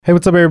Hey,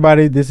 what's up,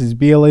 everybody? This is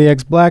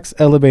BLAX Blacks,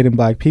 Elevating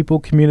Black People,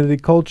 Community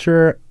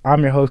Culture.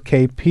 I'm your host,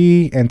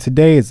 KP, and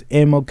today is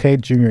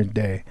MLK Jr.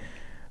 Day.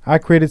 I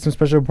created some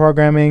special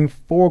programming,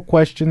 4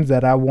 questions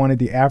that I wanted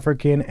the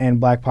African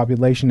and Black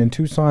population in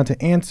Tucson to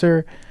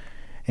answer.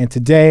 And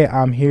today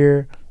I'm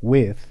here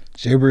with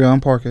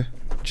Jabrion Parker.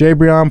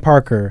 Jabrion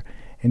Parker.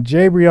 And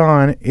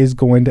Jabrion is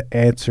going to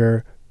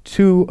answer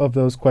 2 of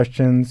those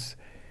questions.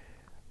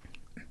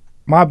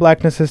 My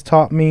blackness has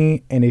taught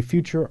me, and a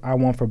future I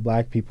want for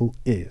black people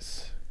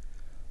is.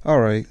 All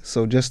right,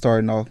 so just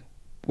starting off,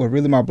 what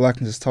really my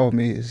blackness has taught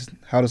me is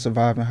how to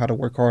survive and how to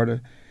work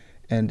harder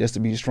and just to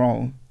be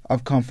strong.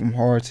 I've come from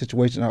hard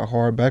situations, a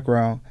hard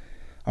background.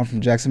 I'm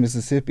from Jackson,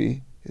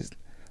 Mississippi. It's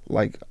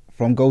like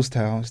from Ghost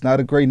Town. It's not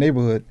a great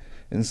neighborhood,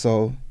 and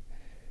so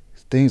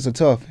things are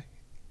tough.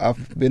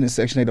 I've been in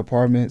Section 8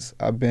 apartments.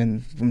 I've been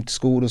from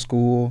school to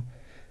school.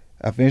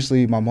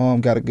 Eventually, my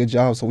mom got a good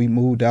job, so we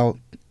moved out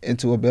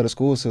into a better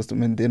school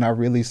system, and then I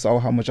really saw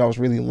how much I was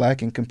really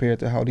lacking compared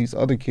to how these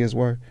other kids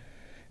were.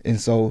 And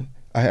so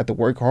I had to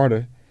work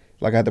harder.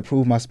 Like, I had to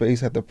prove my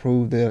space, had to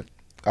prove that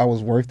I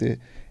was worth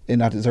it,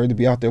 and I deserved to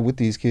be out there with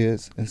these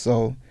kids. And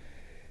so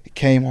it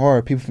came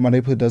hard. People from my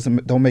neighborhood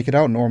don't make it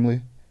out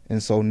normally.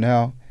 And so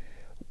now,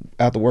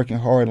 after working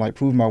hard and like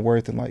proving my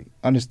worth and like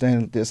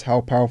understanding this how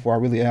powerful I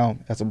really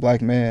am as a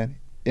black man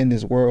in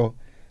this world,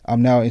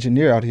 I'm now an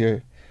engineer out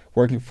here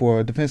working for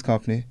a defense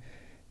company.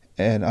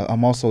 And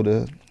I'm also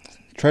the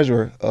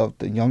treasurer of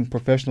the Young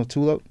Professional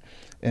Tulip.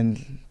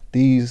 And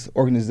these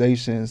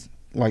organizations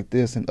like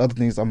this and other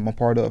things I'm a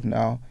part of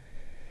now,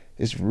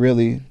 it's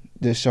really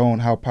just showing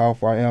how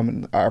powerful I am,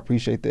 and I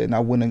appreciate that. And I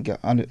wouldn't get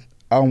under.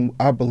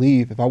 I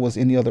believe if I was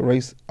any other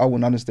race, I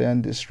wouldn't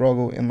understand this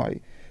struggle and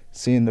like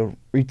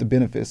reap the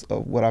benefits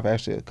of what I've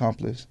actually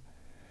accomplished.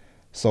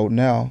 So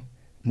now,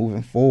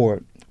 moving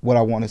forward, what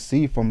I want to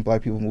see from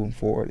black people moving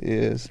forward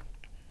is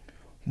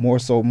more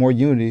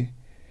unity.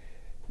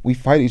 We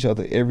fight each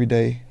other every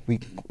day.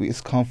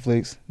 It's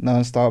conflicts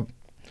nonstop.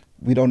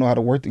 We don't know how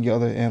to work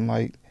together, and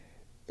like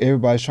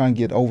everybody's trying to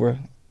get over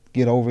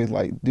it,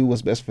 like do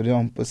what's best for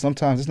them. But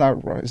sometimes it's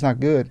not right. It's not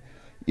good.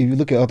 If you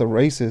look at other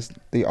races,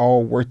 they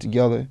all work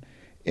together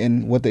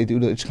in what they do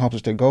to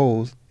accomplish their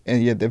goals,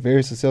 and yet they're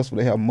very successful.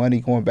 They have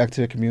money going back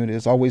to their community.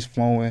 It's always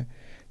flowing.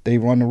 They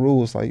run the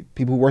rules. Like,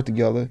 people who work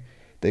together,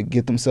 they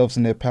get themselves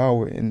in their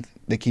power and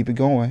they keep it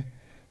going.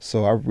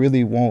 So I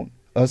really want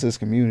us as a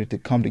community to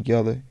come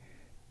together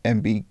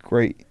and be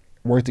great,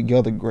 work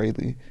together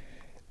greatly.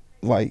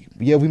 Like,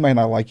 yeah, we might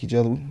not like each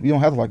other. We don't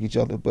have to like each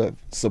other, but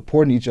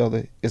supporting each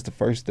other is the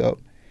first step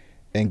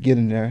and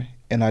getting there.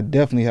 And I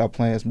definitely have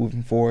plans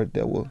moving forward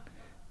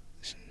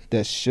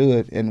that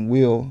should and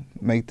will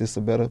make this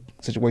a better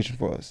situation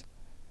for us.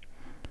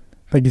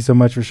 Thank you so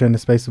much for sharing the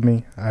space with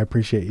me. I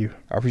appreciate you.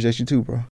 I appreciate you too, bro.